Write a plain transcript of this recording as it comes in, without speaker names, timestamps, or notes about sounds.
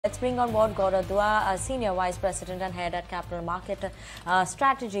Let's bring on board Gaurav, Senior Vice President and Head at Capital Market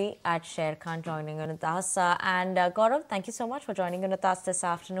Strategy at Sharekhan, joining in with us. Gaurav, thank you so much for joining in with us this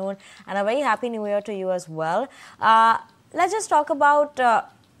afternoon, and a very happy New Year to you as well. Let's just talk about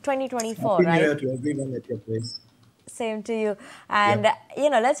 2024, Happy New right? Year to everyone at your place. Same to you. And,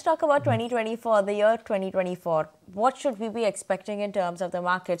 Yep. let's talk about 2024, the year 2024. What should we be expecting in terms of the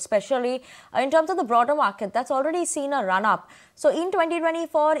market, especially in terms of the broader market that's already seen a run up? So in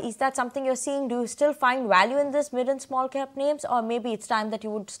 2024, is that something you're seeing? Do you still find value in this mid and small cap names, or maybe it's time that you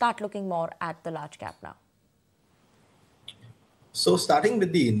would start looking more at the large cap now? So starting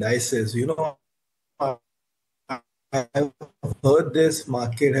with the indices, I've heard this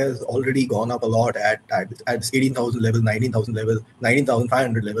market has already gone up a lot at 18,000 level, 19,000 level,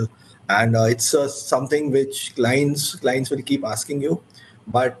 19,500 level. And it's something which clients will keep asking you.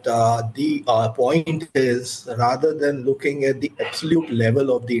 But the point is, rather than looking at the absolute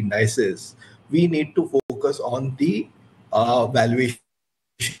level of the indices, we need to focus on the valuation.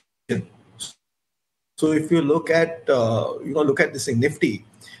 So if you look at this in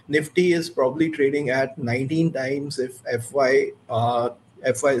Nifty is probably trading at 19 times if FY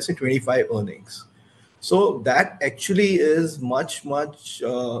say 25 earnings. So that actually is much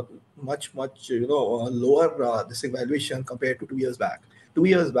lower this valuation compared to 2 years back. 2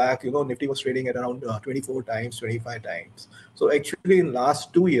 years back, Nifty was trading at around 24 times, 25 times. So actually, in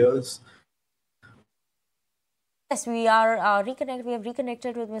last 2 years. Yes, we are reconnected. We have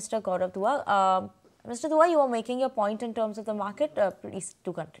reconnected with Mr. Gaurav Dua. Mr. Dua, you were making your point in terms of the market. Please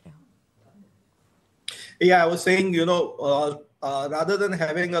do continue. Yeah, I was saying, rather than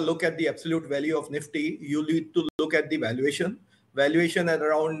having a look at the absolute value of Nifty, you need to look at the valuation. Valuation at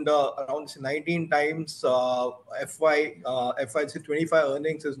around 19 times FY 25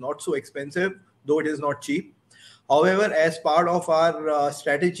 earnings is not so expensive, though it is not cheap. However, as part of our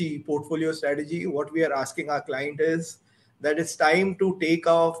portfolio strategy, what we are asking our client is that it's time to take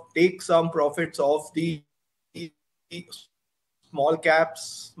some profits off the small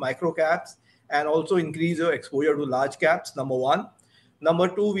caps, micro caps, and also increase your exposure to large caps, number one. Number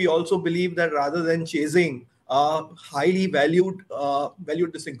two, we also believe that rather than chasing highly valued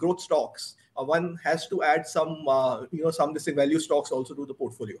growth stocks, one has to add some value stocks also to the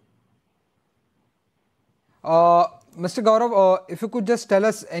portfolio. Mr. Gaurav, if you could just tell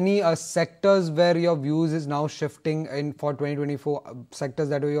us any sectors where your views is now shifting in for 2024, sectors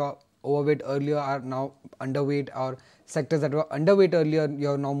that were overweight earlier are now underweight, or sectors that were underweight earlier,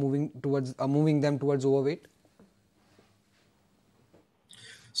 you're now moving them towards overweight?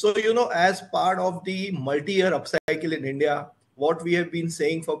 So, as part of the multi-year upcycle in India, what we have been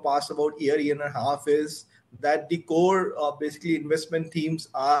saying for past about year and a half is that the core basically investment themes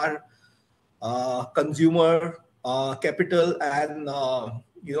are consumer capital and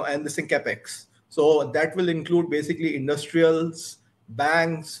and this in capex. So that will include basically industrials,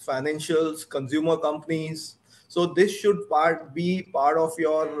 banks, financials, consumer companies. So this should be part of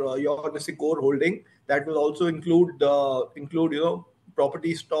your this core holding. That will also include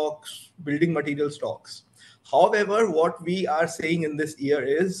property stocks, building material stocks. However, what we are saying in this year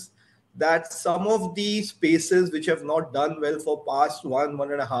is that some of the spaces which have not done well for past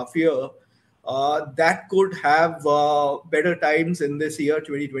 1.5 year, that could have better times in this year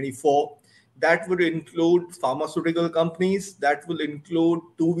 2024. That would include pharmaceutical companies, that will include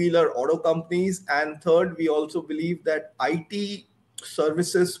two-wheeler auto companies, and third, we also believe that IT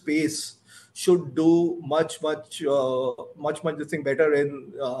services space should do much this thing better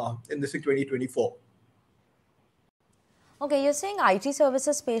in this 2024. Okay, you're saying IT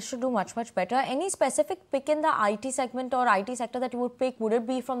services space should do much better. Any specific pick in the IT segment or IT sector that you would pick? Would it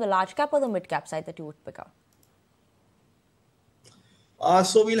be from the large cap or the mid cap side that you would pick up?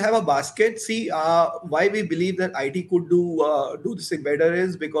 So we'll have a basket. See, why we believe that IT could do this thing better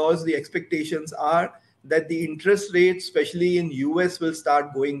is because the expectations are that the interest rates, especially in US, will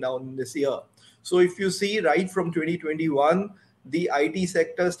start going down this year. So if you see right from 2021, the IT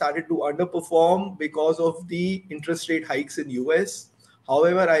sector started to underperform because of the interest rate hikes in US.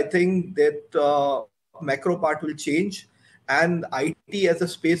 However, I think that macro part will change, and IT as a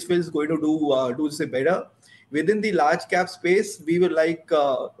space is going to do say better. Within the large cap space, we will like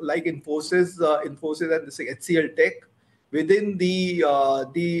Infosys and this HCL Tech. Within the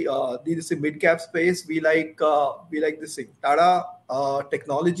mid cap space, we like this thing Tata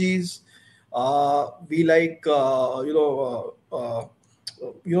Technologies. We like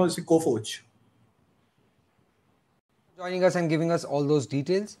it's Coforge. Joining us and giving us all those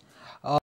details.